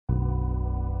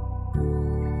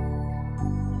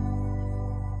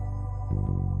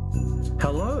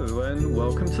Hello and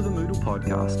welcome to the Moodle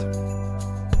podcast.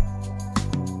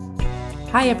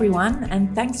 Hi everyone,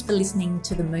 and thanks for listening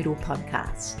to the Moodle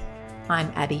podcast.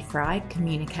 I'm Abby Fry,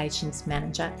 Communications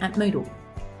Manager at Moodle.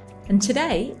 And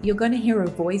today you're going to hear a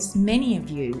voice many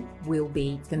of you will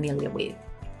be familiar with.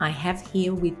 I have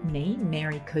here with me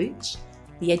Mary Cooch,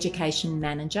 the Education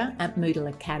Manager at Moodle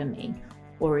Academy,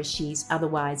 or as she's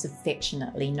otherwise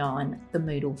affectionately known, the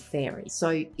Moodle Fairy.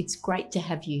 So it's great to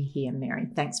have you here, Mary.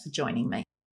 Thanks for joining me.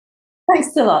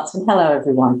 Thanks a lot, and hello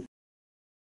everyone.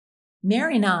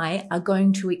 Mary and I are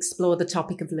going to explore the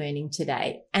topic of learning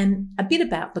today and a bit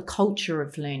about the culture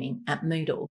of learning at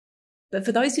Moodle. But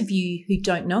for those of you who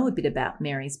don't know a bit about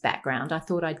Mary's background, I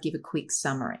thought I'd give a quick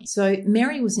summary. So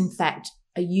Mary was in fact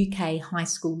a UK high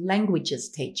school languages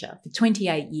teacher for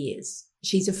 28 years.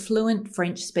 She's a fluent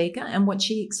French speaker and what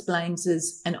she explains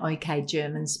as an okay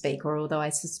German speaker, although I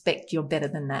suspect you're better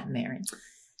than that, Mary.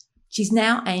 She's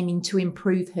now aiming to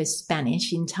improve her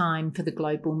Spanish in time for the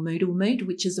global Moodle Mood,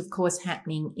 which is of course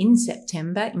happening in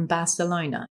September in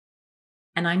Barcelona.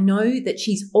 And I know that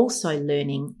she's also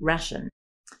learning Russian.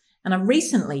 And I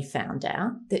recently found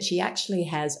out that she actually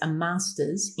has a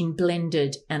master's in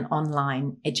blended and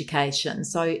online education.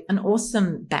 So an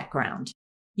awesome background.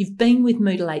 You've been with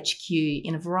Moodle HQ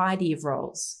in a variety of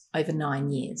roles over 9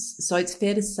 years. So it's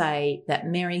fair to say that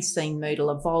Mary's seen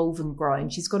Moodle evolve and grow,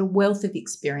 and she's got a wealth of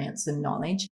experience and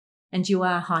knowledge, and you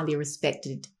are highly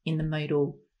respected in the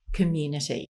Moodle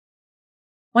community.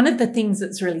 One of the things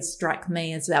that's really struck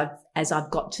me as I've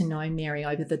got to know Mary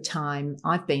over the time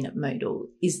I've been at Moodle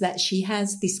is that she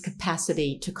has this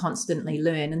capacity to constantly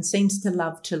learn and seems to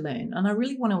love to learn. And I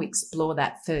really want to explore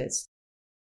that first.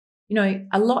 You know,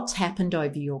 a lot's happened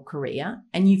over your career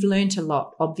and you've learnt a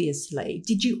lot, obviously.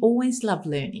 Did you always love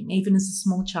learning, even as a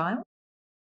small child?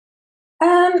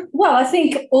 Well, I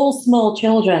think all small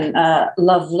children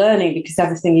love learning because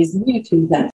everything is new to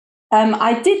them.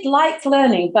 I did like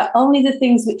learning, but only the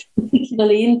things which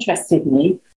particularly interested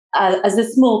me. As a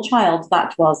small child,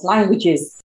 that was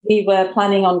languages. We were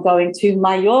planning on going to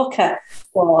Mallorca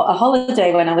for a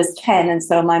holiday when I was 10, and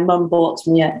so my mum bought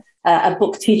me a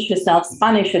book, Teach Yourself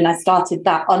Spanish, and I started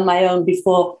that on my own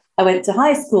before I went to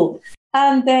high school.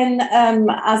 And then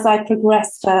as I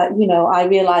progressed, I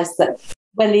realized that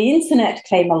when the internet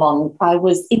came along, I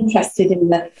was interested in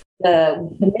the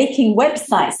making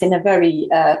websites in a very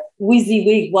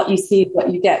WYSIWYG, what you see,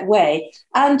 what you get way,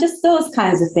 and just those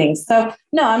kinds of things. So,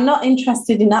 no, I'm not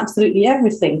interested in absolutely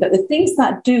everything, but the things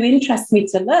that do interest me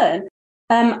to learn,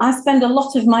 I spend a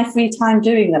lot of my free time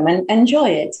doing them and enjoy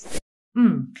it.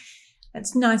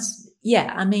 That's nice.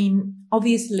 Yeah, I mean,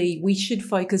 obviously we should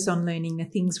focus on learning the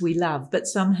things we love, but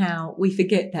somehow we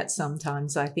forget that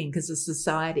sometimes, I think, as a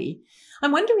society.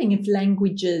 I'm wondering if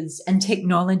languages and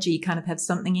technology kind of have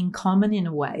something in common in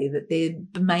a way, that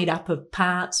they're made up of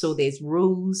parts or there's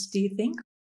rules, do you think?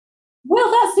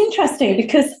 Well, that's interesting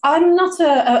because I'm not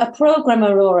a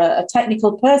programmer or a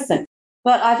technical person,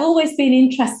 but I've always been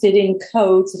interested in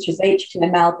code such as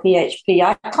HTML, PHP.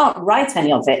 I can't write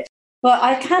any of it, but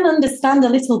I can understand a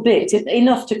little bit,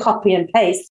 enough to copy and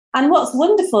paste. And what's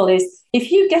wonderful is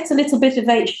if you get a little bit of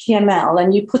HTML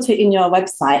and you put it in your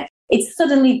website, it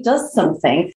suddenly does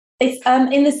something. It's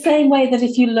in the same way that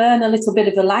if you learn a little bit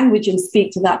of a language and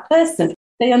speak to that person,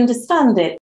 they understand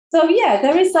it. So, yeah,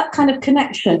 there is that kind of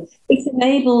connection. It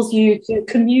enables you to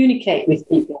communicate with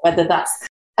people, whether that's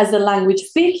as a language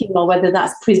speaking or whether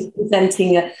that's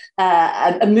presenting a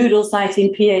Moodle site in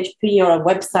PHP or a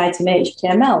website in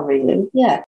HTML, really.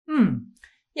 Yeah.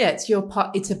 Yeah,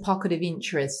 it's a pocket of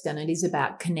interest and it is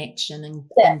about connection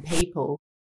and people.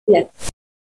 Yeah.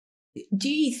 Do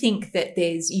you think that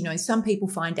there's, some people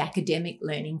find academic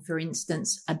learning, for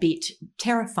instance, a bit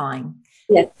terrifying?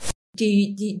 Yes. Do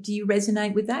you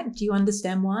resonate with that? Do you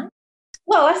understand why?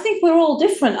 Well, I think we're all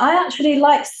different. I actually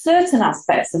like certain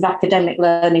aspects of academic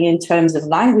learning in terms of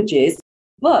languages.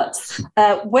 But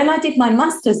when I did my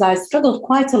master's, I struggled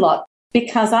quite a lot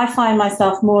because I find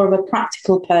myself more of a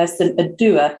practical person, a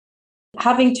doer,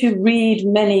 having to read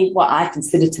many what I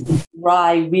consider to be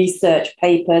dry research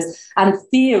papers and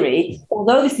theory.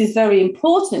 Although this is very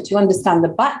important to understand the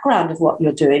background of what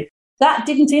you're doing, that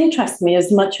didn't interest me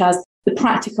as much as the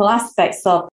practical aspects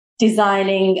of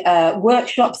designing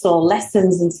workshops or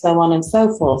lessons and so on and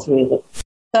so forth, really.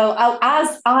 So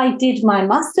as I did my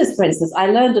master's, for instance, I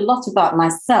learned a lot about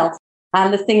myself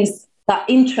and the things that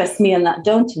interest me and that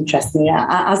don't interest me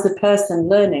as a person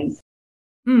learning.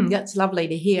 That's lovely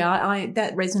to hear.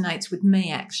 That resonates with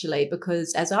me, actually,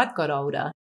 because as I've got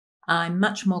older, I'm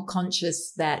much more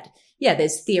conscious that, yeah,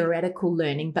 there's theoretical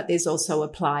learning, but there's also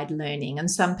applied learning. And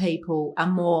some people are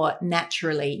more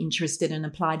naturally interested in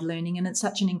applied learning. And it's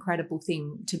such an incredible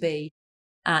thing to be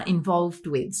involved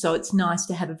with. So it's nice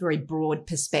to have a very broad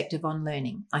perspective on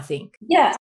learning, I think.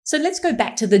 Yeah. So let's go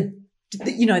back to the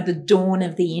dawn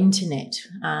of the internet.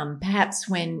 Perhaps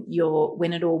when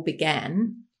it all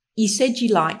began, you said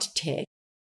you liked tech.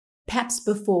 Perhaps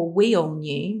before we all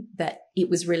knew that it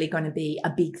was really going to be a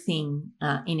big thing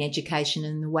in education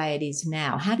in the way it is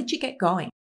now. How did you get going?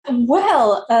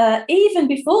 Well, even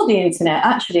before the internet,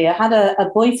 actually, I had a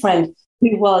boyfriend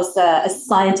who was a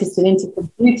scientist and into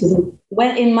computers. And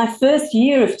when in my first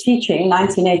year of teaching,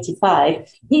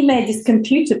 1985, he made this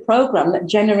computer program that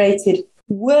generated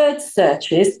word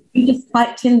searches. You just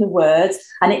typed in the words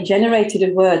and it generated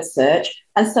a word search.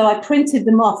 And so I printed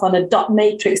them off on a dot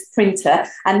matrix printer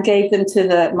and gave them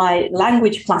to my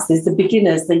language classes, the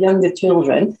beginners, the younger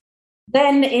children.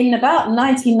 Then in about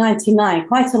 1999,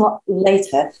 quite a lot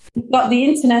later, we got the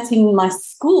internet in my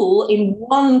school in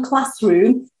one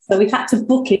classroom. So we had to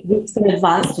book it weeks in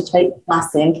advance to take the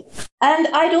class in. And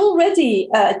I'd already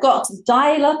got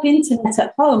dial-up internet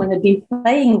at home and had been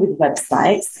playing with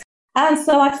websites. And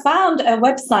so I found a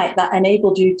website that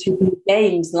enabled you to do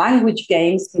games, language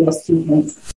games for your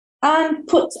students, and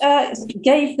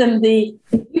gave them the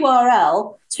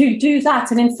URL to do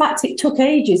that. And in fact, it took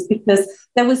ages because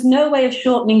there was no way of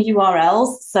shortening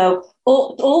URLs. So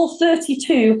all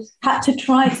 32 had to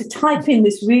try to type in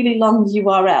this really long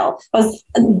URL. I was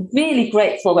really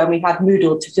grateful when we had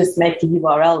Moodle to just make a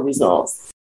URL resource.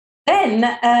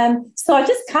 Then, so I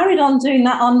just carried on doing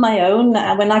that on my own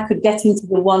when I could get into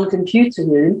the one computer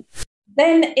room.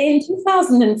 Then in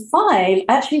 2005, I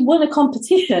actually won a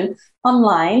competition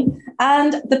online,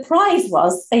 and the prize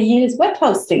was a year's web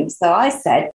hosting. So I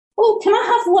said, oh, can I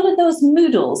have one of those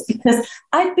Moodles? Because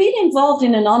I've been involved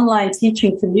in an online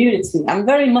teaching community. I'm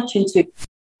very much into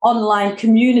online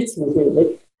community,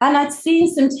 really. And I'd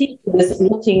seen some teachers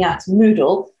looking at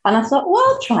Moodle, and I thought, well,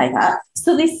 I'll try that.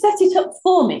 So they set it up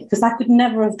for me because I could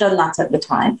never have done that at the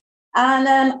time.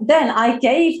 And then I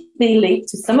gave the link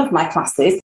to some of my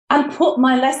classes and put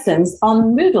my lessons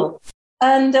on Moodle.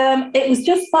 And it was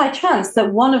just by chance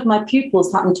that one of my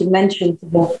pupils happened to mention to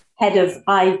the head of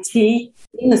IT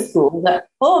in the school that,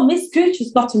 oh, Miss Cooch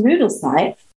has got a Moodle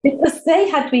site, because they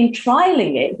had been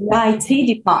trialing it, the IT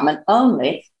department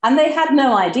only, and they had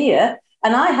no idea.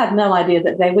 And I had no idea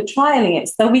that they were trialing it.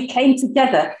 So we came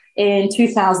together in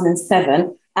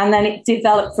 2007, and then it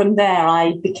developed from there.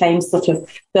 I became sort of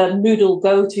the Moodle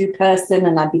go-to person,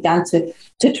 and I began to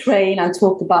train and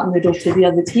talk about Moodle to the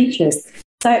other teachers.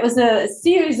 So it was a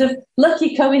series of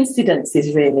lucky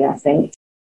coincidences, really, I think.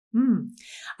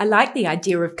 I like the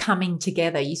idea of coming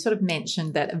together. You sort of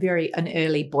mentioned that an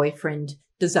early boyfriend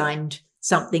designed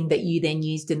something that you then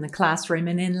used in the classroom,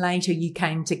 and then later you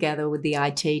came together with the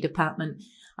IT department.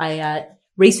 I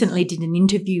recently did an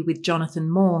interview with Jonathan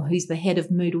Moore, who's the head of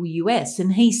Moodle US,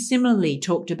 and he similarly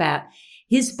talked about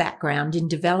his background in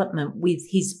development with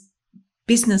his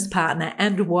business partner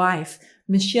and wife,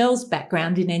 Michelle's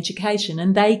background in education,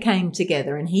 and they came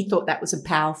together, and he thought that was a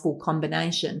powerful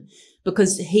combination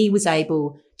because he was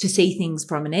able to see things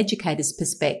from an educator's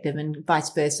perspective and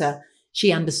vice versa.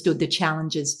 She understood the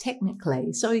challenges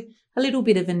technically. So a little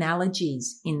bit of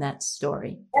analogies in that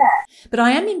story. Yeah. But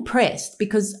I am impressed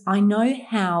because I know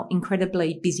how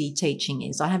incredibly busy teaching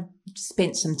is. I have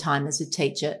spent some time as a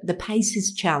teacher. The pace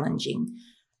is challenging.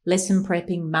 Lesson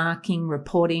prepping, marking,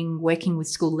 reporting, working with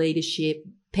school leadership,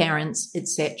 parents,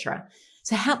 etc.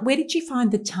 So where did you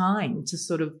find the time to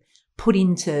sort of put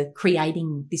into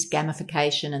creating this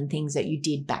gamification and things that you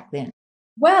did back then?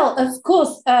 Well, of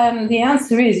course, the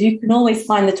answer is you can always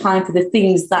find the time for the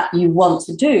things that you want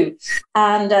to do.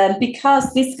 And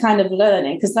because this kind of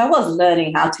learning, because I was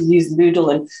learning how to use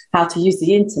Moodle and how to use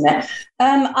the internet,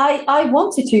 I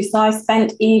wanted to. So I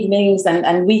spent evenings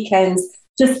and weekends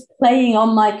just playing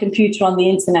on my computer on the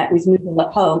internet with Moodle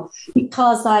at home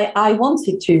because I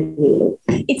wanted to, really.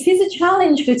 It is a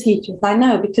challenge for teachers, I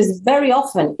know, because very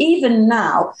often, even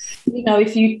now,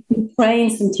 if you train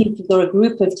some teachers or a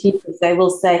group of teachers, they will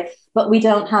say, but we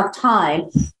don't have time.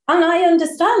 And I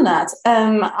understand that.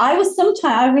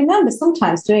 I remember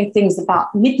sometimes doing things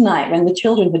about midnight when the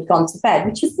children had gone to bed,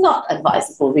 which is not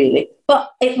advisable, really, but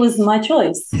it was my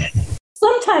choice.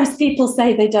 Sometimes people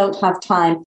say they don't have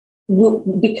time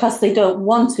because they don't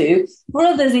want to. For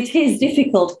others, it is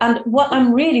difficult. And what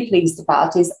I'm really pleased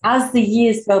about is as the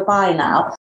years go by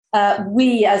now,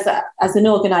 we as an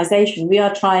organization, we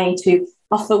are trying to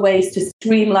offer ways to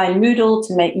streamline Moodle,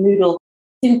 to make Moodle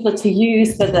simpler to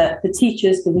use for the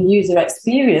teachers, for the user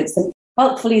experience. And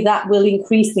hopefully that will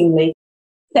increasingly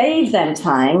save them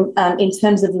time in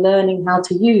terms of learning how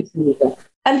to use Moodle.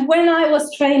 And when I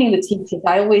was training the teachers,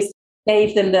 I always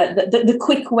gave them the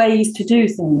quick ways to do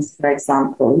things, for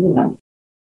example, you know.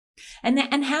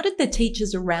 And how did the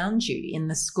teachers around you in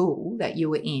the school that you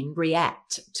were in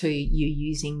react to you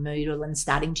using Moodle and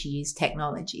starting to use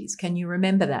technologies? Can you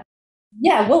remember that?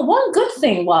 Yeah, well, one good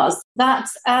thing was that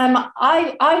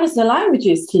I was a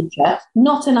languages teacher,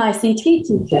 not an ICT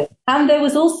teacher. And there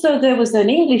was an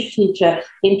English teacher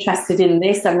interested in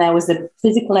this, and there was a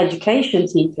physical education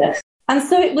teacher. And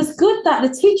so it was good that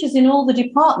the teachers in all the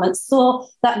departments saw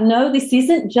that, no, this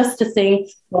isn't just a thing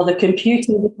for the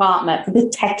computing department, for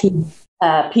the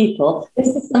techie people. This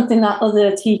is something that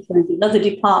other teachers in other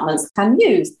departments can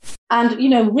use. And, you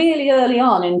know, really early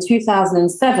on in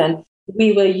 2007,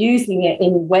 we were using it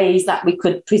in ways that we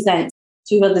could present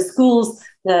to other schools,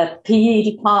 the PE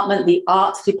department, the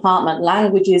arts department,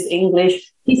 languages,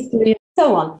 English, history, and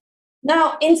so on.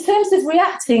 Now, in terms of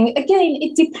reacting, again,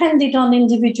 it depended on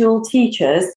individual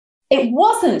teachers. It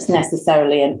wasn't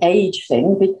necessarily an age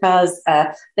thing because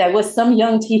there were some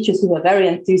young teachers who were very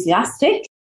enthusiastic.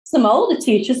 Some older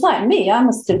teachers like me, I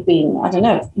must have been, I don't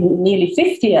know, nearly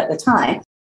 50 at the time,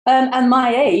 and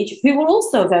my age, who were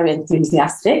also very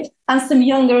enthusiastic, and some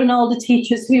younger and older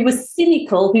teachers who were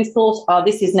cynical, who thought, oh,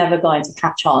 this is never going to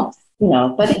catch on, you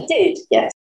know, but it did,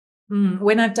 yes.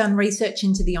 When I've done research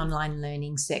into the online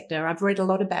learning sector, I've read a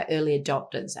lot about early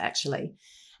adopters, actually,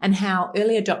 and how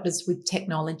early adopters with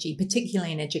technology,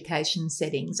 particularly in education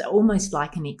settings, are almost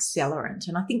like an accelerant.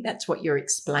 And I think that's what you're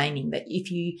explaining, that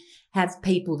if you have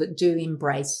people that do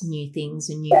embrace new things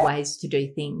and new ways to do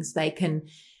things, they can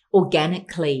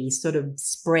organically sort of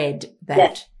spread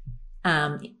that,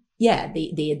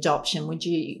 the adoption.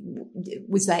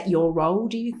 Was that your role,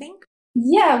 do you think?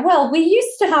 Yeah, well, we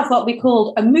used to have what we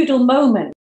called a Moodle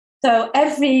moment. So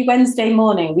every Wednesday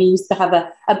morning, we used to have a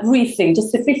briefing,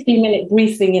 just a 15-minute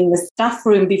briefing in the staff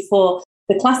room before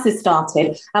the classes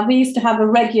started. And we used to have a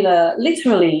regular,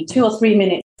 literally 2 or 3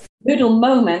 minute Moodle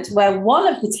moment where one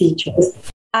of the teachers,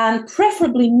 and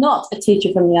preferably not a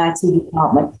teacher from the IT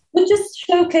department, would just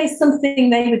showcase something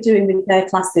they were doing with their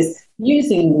classes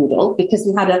using Moodle, because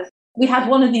we had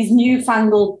one of these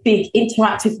newfangled big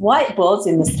interactive whiteboards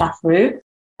in the staff room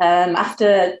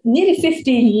after nearly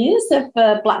 15 years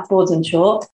of blackboards and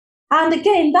chalk. And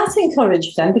again, that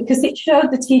encouraged them because it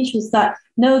showed the teachers that,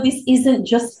 no, this isn't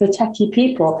just for techie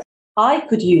people. I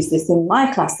could use this in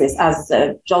my classes as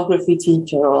a geography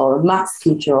teacher or a maths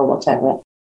teacher or whatever.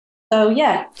 So,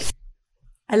 yeah.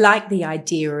 I like the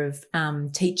idea of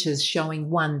teachers showing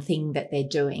one thing that they're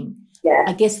doing. Yeah.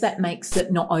 I guess that makes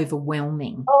it not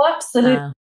overwhelming. Oh,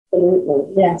 absolutely.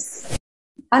 Absolutely, yes.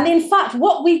 And in fact,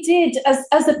 what we did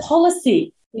as a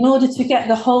policy in order to get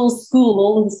the whole school,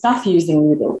 all of the staff using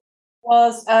Moodle,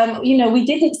 was, we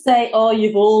didn't say, oh,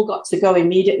 you've all got to go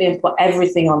immediately and put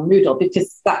everything on Moodle,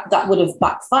 because that would have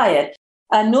backfired.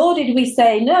 Nor did we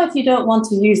say, no, if you don't want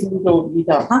to use Moodle, you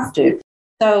don't have to.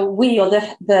 So we, or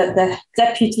the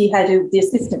deputy head, the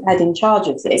assistant head in charge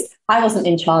of this, I wasn't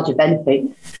in charge of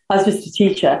anything, I was just a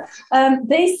teacher,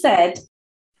 they said,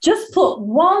 just put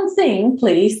one thing,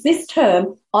 please, this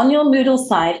term on your Moodle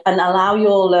site and allow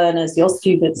your learners, your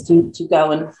students to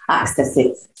go and access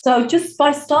it. So just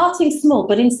by starting small,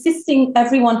 but insisting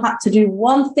everyone had to do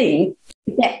one thing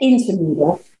to get into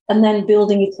Moodle and then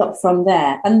building it up from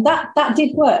there. And that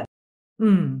did work.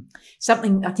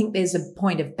 Something, I think there's a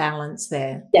point of balance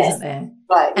there, yes, isn't there?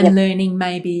 Right, and learning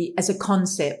maybe as a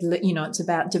concept, it's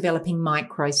about developing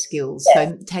micro skills.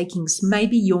 So taking,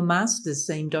 maybe your masters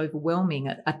seemed overwhelming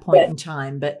at a point in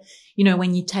time, but,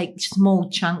 when you take small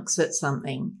chunks at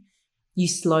something, you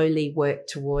slowly work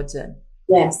towards it.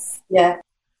 Yes, yeah.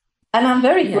 And I'm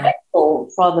very grateful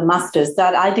for the masters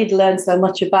that I did learn so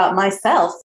much about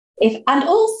myself. And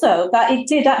also that it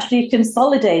did actually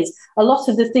consolidate a lot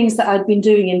of the things that I'd been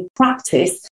doing in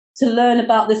practice to learn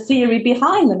about the theory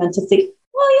behind them and to think,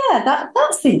 well, yeah,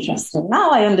 that's interesting. Now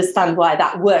I understand why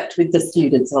that worked with the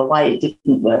students or why it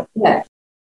didn't work. Yeah.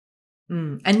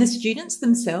 And the students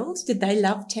themselves, did they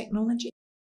love technology?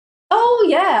 Oh,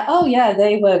 yeah.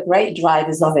 They were great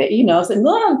drivers of it. So,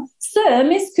 Mom, sir,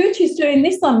 Miss Cooch is doing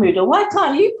this on Moodle. Why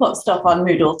can't you put stuff on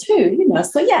Moodle too?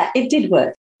 So, yeah, it did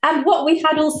work. And what we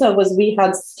had also was we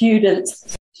had student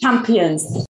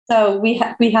champions. So we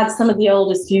had some of the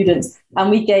older students,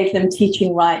 and we gave them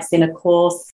teaching rights in a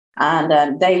course,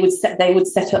 and they would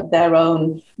set up their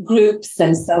own groups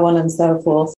and so on and so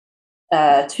forth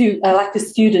to like a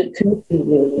student committee,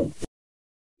 really.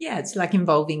 Yeah, it's like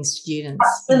involving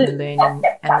students in the learning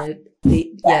and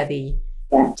the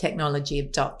technology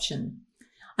adoption.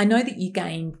 I know that you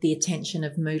gained the attention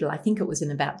of Moodle. I think it was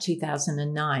in about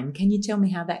 2009. Can you tell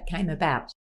me how that came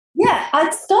about? Yeah,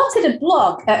 I'd started a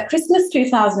blog at Christmas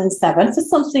 2007 for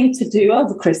something to do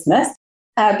over Christmas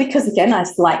because, again, I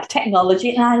like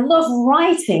technology and I love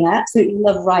writing. I absolutely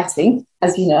love writing,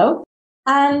 as you know.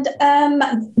 And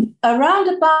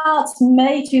around about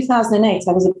May 2008,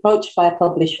 I was approached by a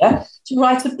publisher to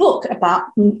write a book about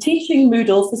teaching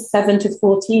Moodle for 7 to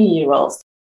 14-year-olds.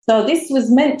 So this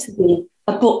was meant to be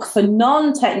a book for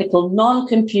non-technical,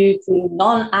 non-computing,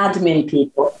 non-admin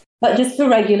people, but just for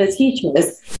regular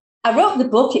teachers. I wrote the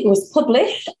book, it was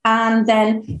published, and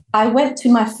then I went to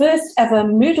my first ever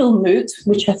Moodle Moot,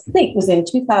 which I think was in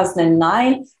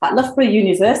 2009 at Loughborough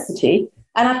University,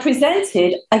 and I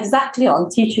presented exactly on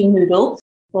teaching Moodle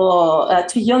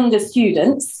to younger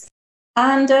students.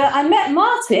 And I met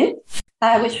Martin,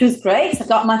 which was great. I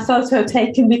got my photo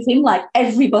taken with him like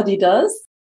everybody does.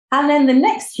 And then the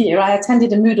next year, I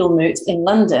attended a Moodle Moot in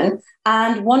London,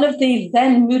 and one of the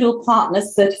then Moodle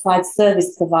partners, certified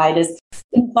service providers,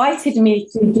 invited me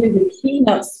to do the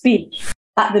keynote speech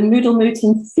at the Moodle Moot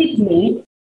in Sydney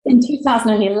in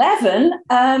 2011,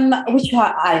 which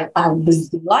I was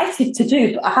delighted to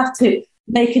do, but I have to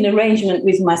make an arrangement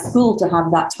with my school to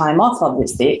have that time off,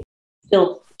 obviously.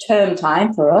 Still term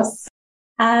time for us.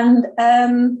 And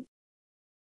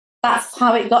that's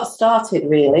how it got started,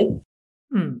 really.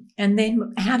 And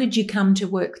then how did you come to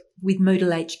work with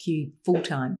Moodle HQ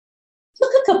full-time? It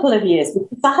took a couple of years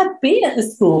because I had been at the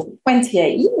school for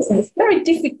 28 years and it's very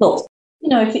difficult,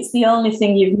 if it's the only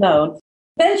thing you've known.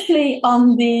 Eventually,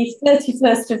 on the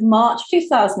 31st of March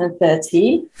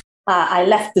 2013, I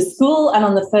left the school, and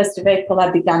on the 1st of April,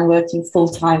 I began working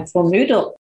full-time for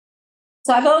Moodle.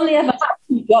 So I've only ever had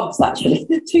 2 jobs, actually.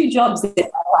 2 jobs in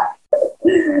my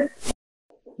life.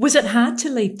 Was it hard to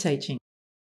leave teaching?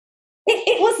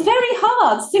 It was very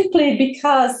hard, simply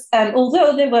because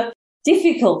although there were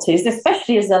difficulties,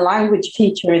 especially as a language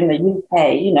teacher in the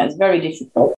UK, it's very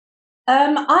difficult.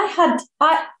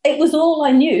 It was all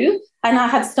I knew, and I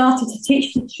had started to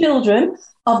teach the children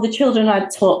of the children I'd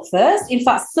taught first. In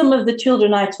fact, some of the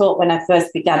children I taught when I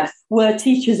first began were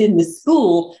teachers in the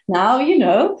school now,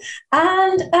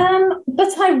 and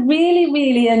but I really,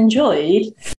 really enjoyed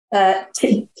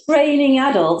training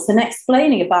adults and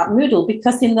explaining about Moodle,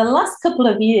 because in the last couple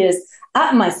of years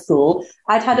at my school,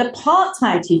 I'd had a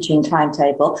part-time teaching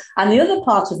timetable, and the other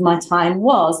part of my time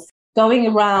was going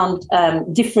around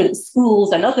different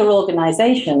schools and other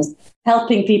organizations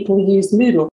helping people use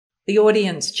Moodle. The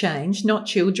audience changed, not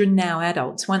children, now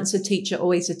adults. Once a teacher,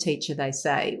 always a teacher, they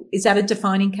say. Is that a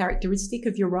defining characteristic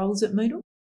of your roles at Moodle?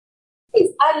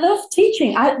 I love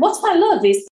teaching. What I love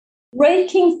is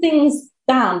breaking things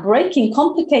down, breaking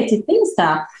complicated things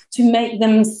down to make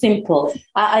them simple.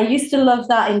 I used to love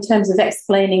that in terms of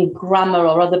explaining grammar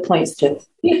or other points to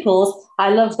pupils. I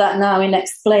love that now in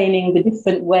explaining the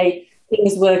different way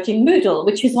things work in Moodle,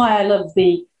 which is why I love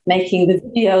making the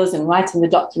videos and writing the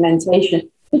documentation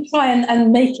to try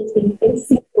and make it in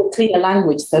simple, clear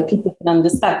language so people can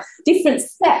understand different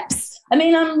steps. I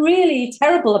mean, I'm really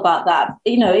terrible about that.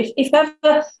 If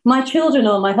ever my children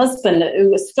or my husband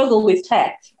who struggle with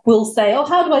tech will say, oh,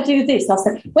 how do I do this? I'll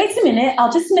say, wait a minute,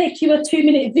 I'll just make you a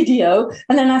 2-minute video,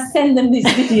 and then I send them this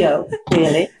video,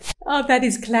 really. Oh, that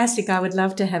is classic. I would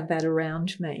love to have that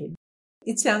around me.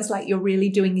 It sounds like you're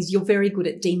very good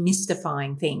at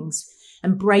demystifying things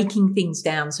and breaking things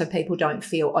down so people don't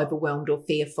feel overwhelmed or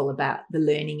fearful about the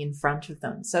learning in front of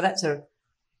them. So that's an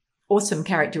awesome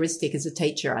characteristic as a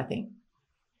teacher, I think.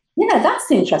 Yeah, that's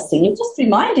interesting. You just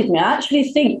reminded me. I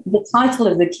actually think the title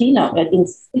of the keynote in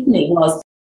Sydney was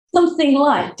something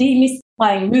like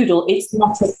Demystifying Moodle. It's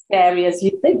not as scary as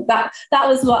you think. That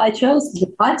was what I chose for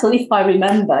the title, if I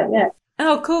remember. Yeah.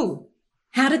 Oh, cool.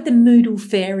 How did the Moodle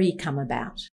Fairy come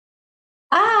about?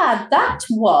 That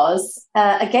was,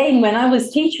 again, when I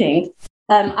was teaching,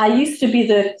 I used to be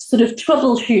the sort of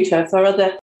troubleshooter for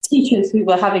other teachers who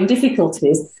were having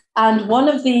difficulties. And one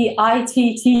of the IT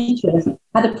teachers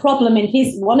had a problem in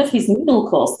one of his Moodle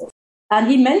courses. And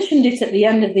he mentioned it at the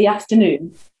end of the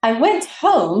afternoon. I went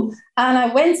home and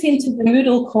I went into the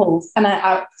Moodle course and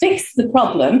I fixed the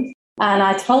problem. And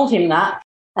I told him that.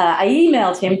 I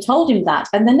emailed him, told him that.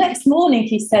 And the next morning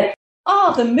he said,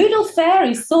 oh, the Moodle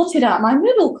Fairy sorted out my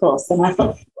Moodle course. And I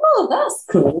thought, oh, that's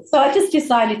cool. So I just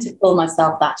decided to call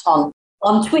myself that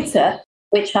on Twitter,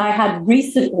 which I had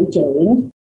recently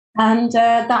joined. And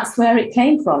that's where it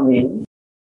came from, really.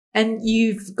 And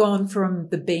you've gone from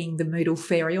being the Moodle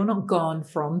Fairy, or not gone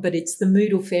from, but it's the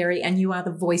Moodle Fairy, and you are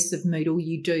the voice of Moodle.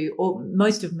 You do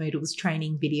most of Moodle's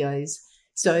training videos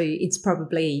So it's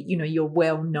probably, you're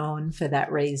well known for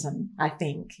that reason, I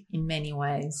think, in many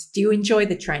ways. Do you enjoy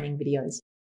the training videos?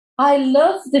 I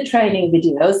love the training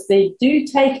videos. They do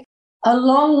take a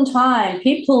long time.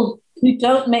 People who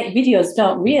don't make videos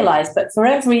don't realize, but for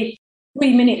every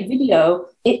 3-minute video,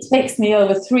 it takes me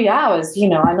over 3 hours.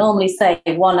 I normally say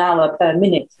 1 hour per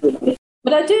minute,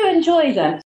 but I do enjoy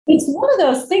them. It's one of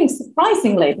those things,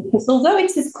 surprisingly, because although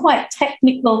it is quite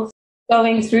technical,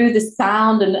 going through the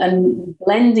sound and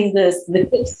blending the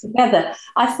clips together,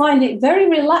 I find it very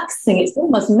relaxing. It's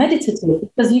almost meditative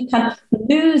because you can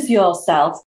lose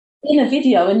yourself in a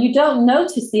video and you don't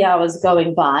notice the hours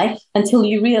going by until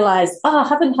you realize, I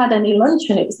haven't had any lunch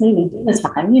and it's nearly dinner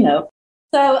time,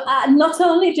 So not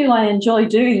only do I enjoy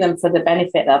doing them for the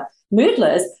benefit of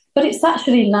Moodlers, but it's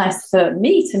actually nice for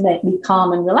me to make me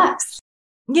calm and relaxed.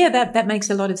 Yeah, that makes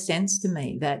a lot of sense to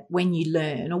me, that when you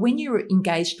learn or when you're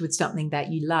engaged with something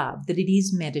that you love, that it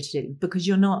is meditative because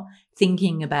you're not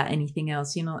thinking about anything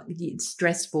else.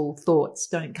 Stressful thoughts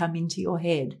don't come into your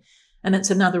head. And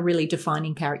it's another really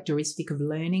defining characteristic of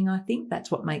learning, I think. That's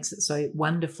what makes it so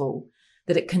wonderful,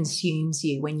 that it consumes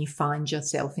you when you find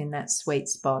yourself in that sweet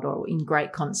spot or in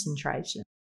great concentration.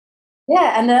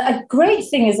 Yeah, and a great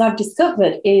thing, as I've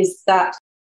discovered, is that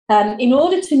in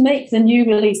order to make the new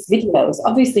release videos,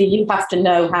 obviously you have to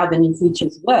know how the new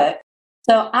features work.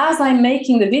 So as I'm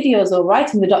making the videos or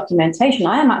writing the documentation,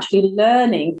 I am actually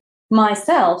learning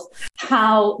myself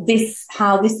how this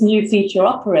new feature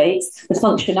operates, the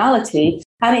functionality.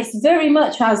 And it's very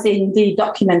much as in the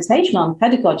documentation on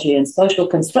pedagogy and social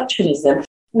constructionism.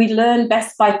 We learn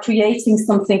best by creating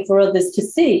something for others to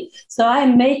see. So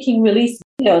I'm making release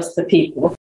videos for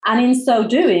people. And in so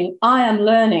doing, I am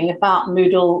learning about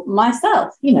Moodle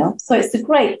myself, So it's a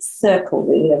great circle,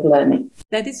 really, of learning.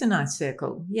 That is a nice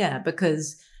circle, yeah,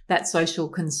 because that social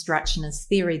constructionist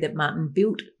theory that Martin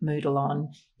built Moodle on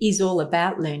is all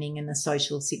about learning in a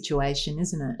social situation,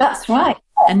 isn't it? That's right.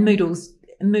 And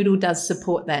Moodle does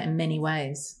support that in many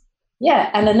ways.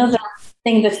 Yeah, and another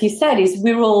thing that he said is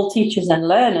we're all teachers and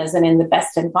learners, and in the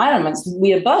best environments,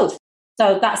 we are both.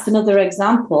 So that's another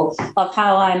example of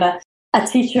how I'm a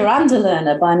teacher and a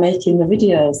learner by making the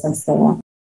videos and so on.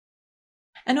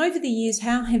 And over the years,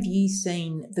 how have you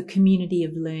seen the community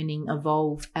of learning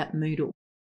evolve at Moodle?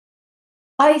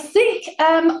 I think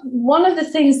one of the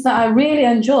things that I really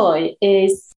enjoy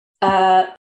is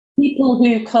people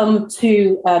who come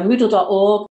to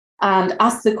Moodle.org and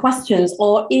ask the questions,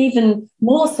 or even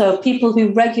more so, people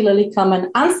who regularly come and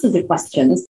answer the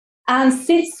questions. And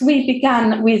since we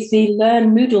began with the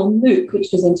Learn Moodle MOOC, which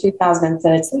was in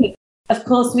 2013, of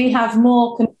course, we have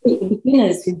more complete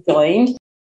beginners who joined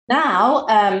now.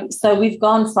 So we've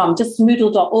gone from just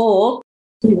Moodle.org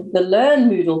to the Learn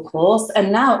Moodle course.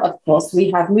 And now, of course, we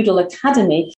have Moodle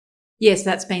Academy. Yes,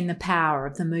 that's been the power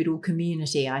of the Moodle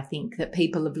community, I think, that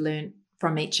people have learned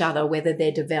from each other, whether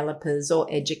they're developers or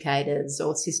educators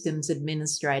or systems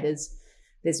administrators.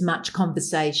 There's much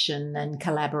conversation and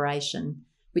collaboration,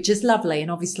 which is lovely.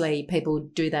 And obviously people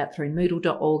do that through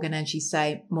Moodle.org. And as you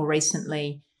say, more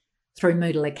recently, through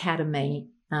Moodle Academy.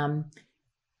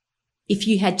 If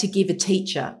you had to give a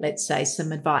teacher, let's say,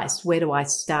 some advice, where do I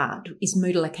start? Is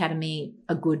Moodle Academy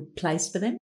a good place for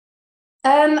them?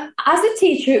 As a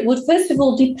teacher, it would first of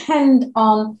all depend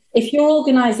on if your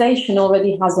organisation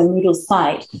already has a Moodle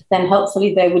site, then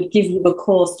hopefully they would give you a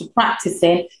course to practice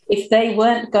in. If they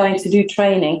weren't going to do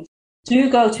training, do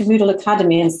go to Moodle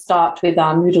Academy and start with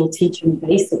our Moodle Teaching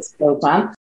Basics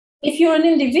program. If you're an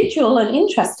individual and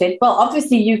interested, well,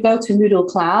 obviously you go to Moodle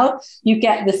Cloud, you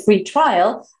get the free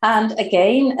trial, and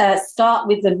again, start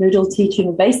with the Moodle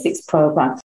Teaching Basics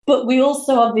program. But we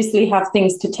also obviously have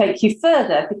things to take you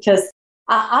further, because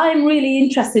I'm really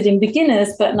interested in beginners,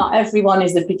 but not everyone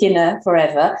is a beginner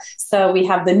forever. So we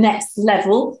have the next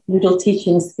level, Moodle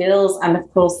Teaching Skills, and of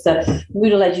course the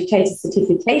Moodle Educator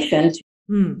Certification.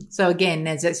 So again,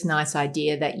 there's this nice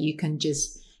idea that you can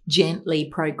just gently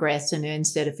progress and earn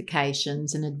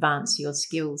certifications and advance your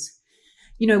skills.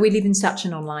 We live in such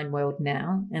an online world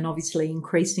now, and obviously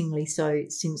increasingly so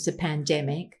since the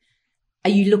pandemic.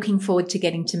 Are you looking forward to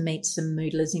getting to meet some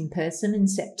Moodlers in person in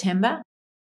September?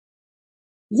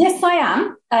 Yes, I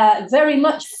am, very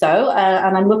much so,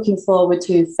 and I'm looking forward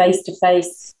to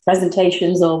face-to-face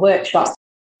presentations or workshops.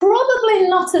 Probably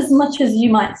not as much as you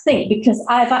might think, because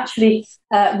I've actually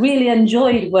really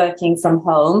enjoyed working from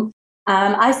home.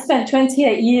 I spent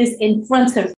 28 years in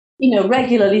front of,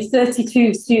 regularly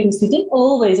 32 students who didn't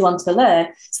always want to learn.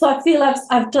 So I feel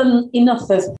I've done enough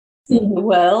of seeing the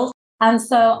world. And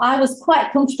so I was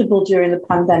quite comfortable during the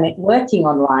pandemic working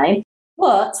online.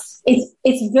 But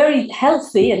it's very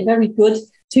healthy and very good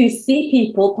to see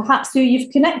people perhaps who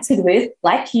you've connected with,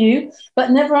 like you,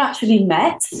 but never actually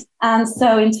met. And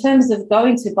so in terms of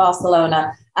going to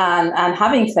Barcelona and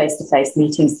having face-to-face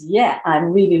meetings, yeah,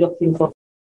 I'm really looking forward.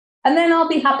 And then I'll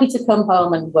be happy to come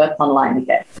home and work online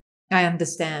again. I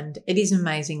understand. It is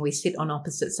amazing. We sit on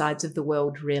opposite sides of the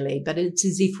world, really, but it's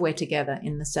as if we're together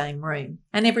in the same room.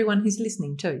 And everyone who's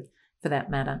listening too, for that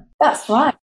matter. That's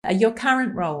right. Your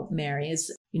current role, Mary,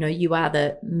 is, you are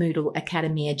the Moodle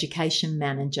Academy Education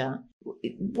Manager.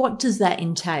 What does that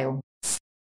entail?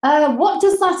 What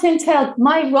does that entail?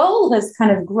 My role has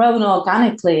kind of grown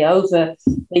organically over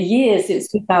the years since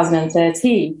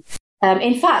 2013.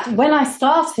 In fact, when I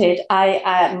started,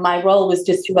 my role was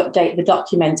just to update the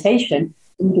documentation,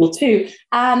 Moodle 2,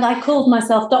 and I called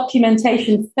myself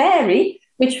Documentation Fairy,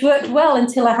 which worked well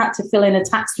until I had to fill in a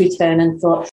tax return and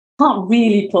thought, can't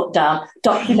really put down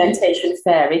Documentation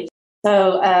Fairy.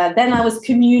 So then I was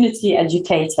Community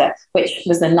Educator, which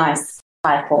was a nice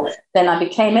title. Then I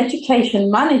became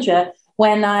Education Manager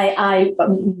when I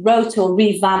wrote or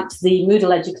revamped the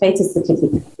Moodle Educator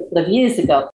Certificate a couple of years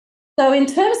ago. So in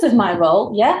terms of my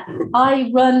role, I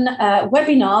run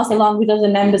webinars along with other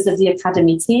members of the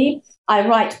Academy team. I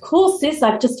write courses.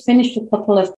 I've just finished a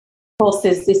couple of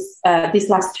courses these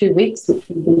last 2 weeks, which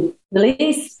will be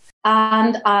released.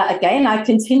 And again, I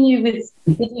continue with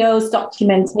videos,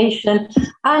 documentation,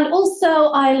 and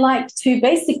also I like to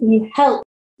basically help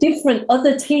different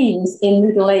other teams in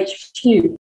Moodle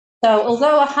HQ. So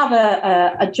although I have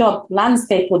a job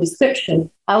landscape or description,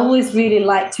 I always really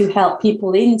like to help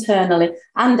people internally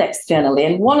and externally.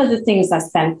 And one of the things I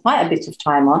spend quite a bit of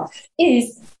time on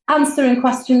is answering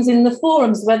questions in the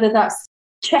forums, whether that's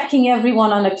checking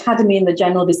everyone on Academy in the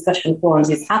general discussion forums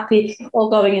is happy, or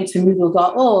going into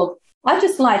Moodle.org. I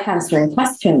just like answering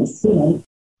questions.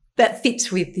 That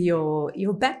fits with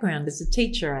your background as a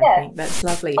teacher, I think. That's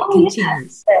lovely. It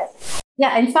continues.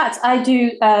 Yeah, in fact, I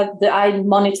do. I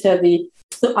monitor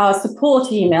our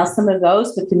support email, some of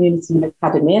those for Community and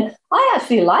Academy. And I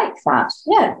actually like that.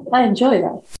 Yeah, I enjoy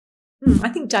that. I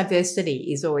think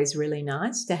diversity is always really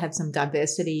nice, to have some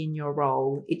diversity in your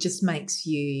role. It just makes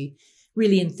you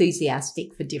really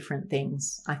enthusiastic for different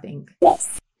things, I think.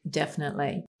 Yes.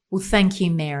 Definitely. Well, thank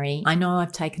you, Mary. I know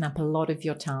I've taken up a lot of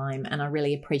your time and I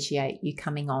really appreciate you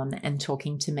coming on and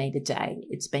talking to me today.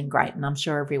 It's been great and I'm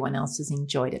sure everyone else has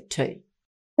enjoyed it too.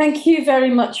 Thank you very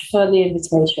much for the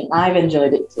invitation. I've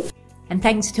enjoyed it too. And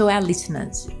thanks to our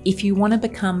listeners. If you want to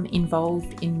become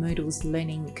involved in Moodle's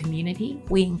learning community,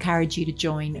 we encourage you to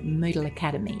join Moodle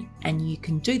Academy. And you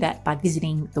can do that by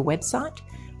visiting the website,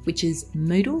 which is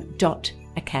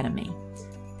moodle.academy.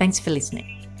 Thanks for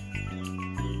listening.